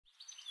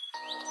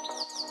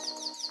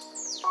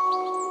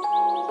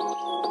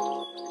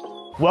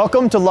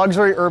Welcome to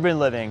luxury urban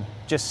living,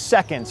 just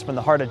seconds from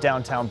the heart of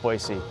downtown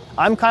Boise.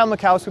 I'm Kyle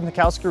Mikowski with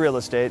Mikowski Real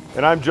Estate.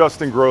 And I'm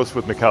Justin Gross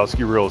with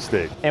Mikowski Real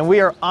Estate. And we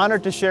are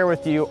honored to share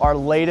with you our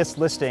latest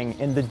listing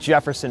in the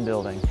Jefferson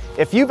building.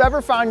 If you've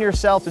ever found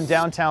yourself in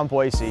downtown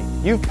Boise,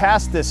 you've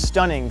passed this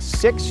stunning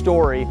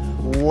 6-story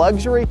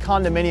luxury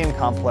condominium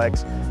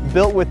complex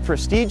built with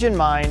prestige in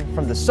mind,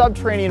 from the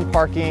subterranean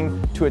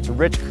parking to its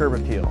rich curb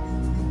appeal.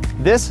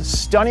 This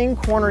stunning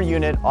corner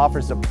unit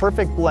offers the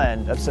perfect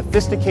blend of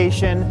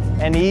sophistication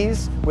and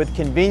ease with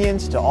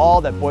convenience to all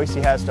that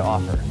Boise has to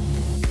offer.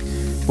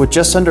 With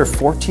just under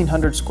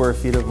 1,400 square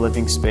feet of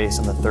living space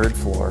on the 3rd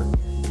floor,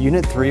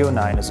 Unit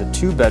 309 is a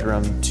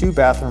 2-bedroom,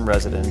 2-bathroom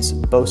residence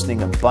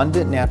boasting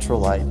abundant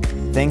natural light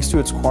thanks to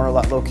its corner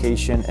lot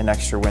location and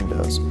extra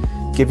windows,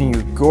 giving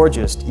you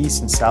gorgeous east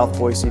and south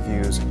Boise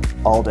views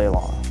all day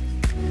long.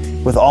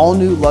 With all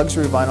new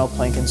luxury vinyl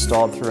plank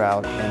installed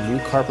throughout and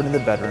new carpet in the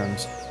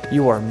bedrooms,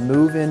 you are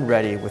move-in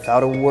ready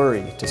without a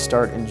worry to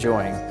start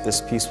enjoying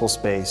this peaceful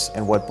space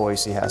and what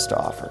Boise has to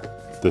offer.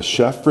 The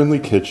chef-friendly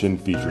kitchen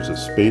features a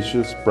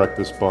spacious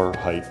breakfast bar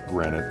height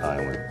granite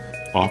island.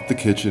 Off the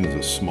kitchen is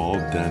a small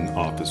den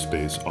office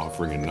space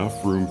offering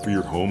enough room for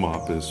your home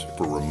office,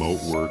 for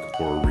remote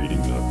work, or a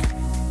reading nook.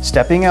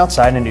 Stepping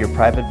outside into your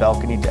private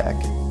balcony deck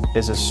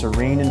is a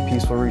serene and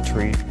peaceful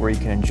retreat where you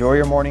can enjoy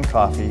your morning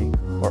coffee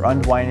or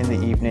unwind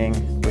in the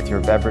evening with your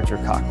beverage or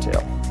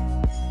cocktail.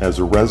 As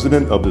a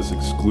resident of this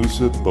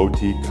exclusive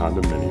boutique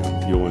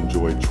condominium, you'll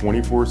enjoy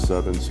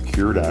 24/7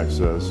 secured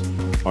access,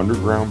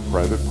 underground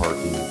private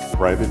parking,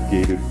 private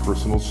gated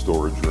personal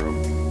storage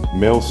room,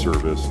 mail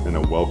service, and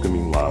a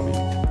welcoming lobby,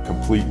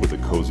 complete with a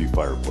cozy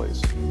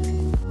fireplace.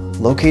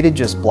 Located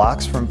just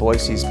blocks from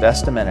Boise's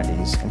best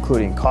amenities,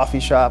 including coffee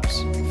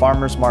shops,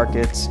 farmers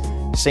markets,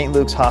 St.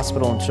 Luke's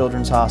Hospital and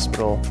Children's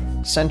Hospital,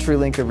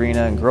 CenturyLink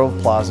Arena and Grove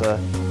Plaza,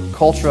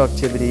 cultural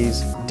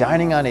activities,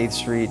 dining on 8th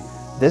Street,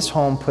 this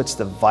home puts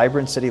the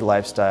vibrant city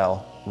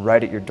lifestyle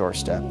right at your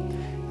doorstep.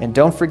 And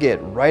don't forget,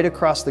 right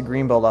across the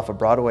greenbelt off of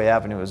Broadway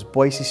Avenue is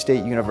Boise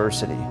State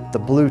University, the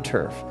Blue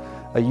Turf,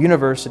 a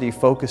university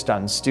focused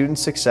on student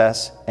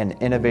success and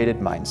innovative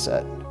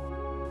mindset.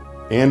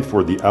 And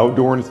for the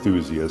outdoor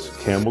enthusiast,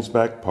 Camel's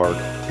Back Park,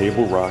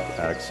 Table Rock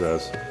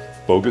access,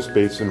 Bogus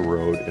Basin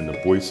Road, and the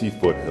Boise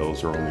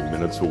foothills are only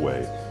minutes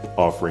away,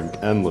 offering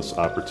endless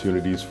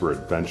opportunities for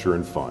adventure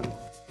and fun.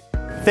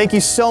 Thank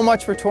you so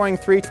much for touring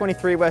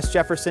 323 West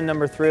Jefferson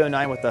number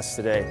 309 with us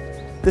today.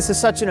 This is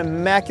such an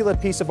immaculate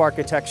piece of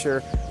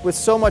architecture with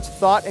so much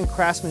thought and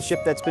craftsmanship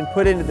that's been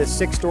put into this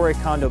 6-story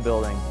condo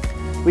building.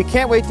 We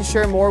can't wait to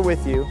share more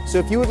with you, so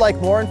if you would like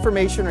more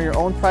information on your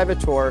own private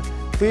tour,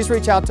 please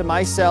reach out to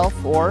myself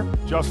or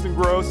Justin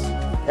Gross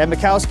at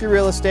Mikowski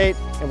Real Estate,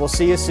 and we'll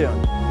see you soon.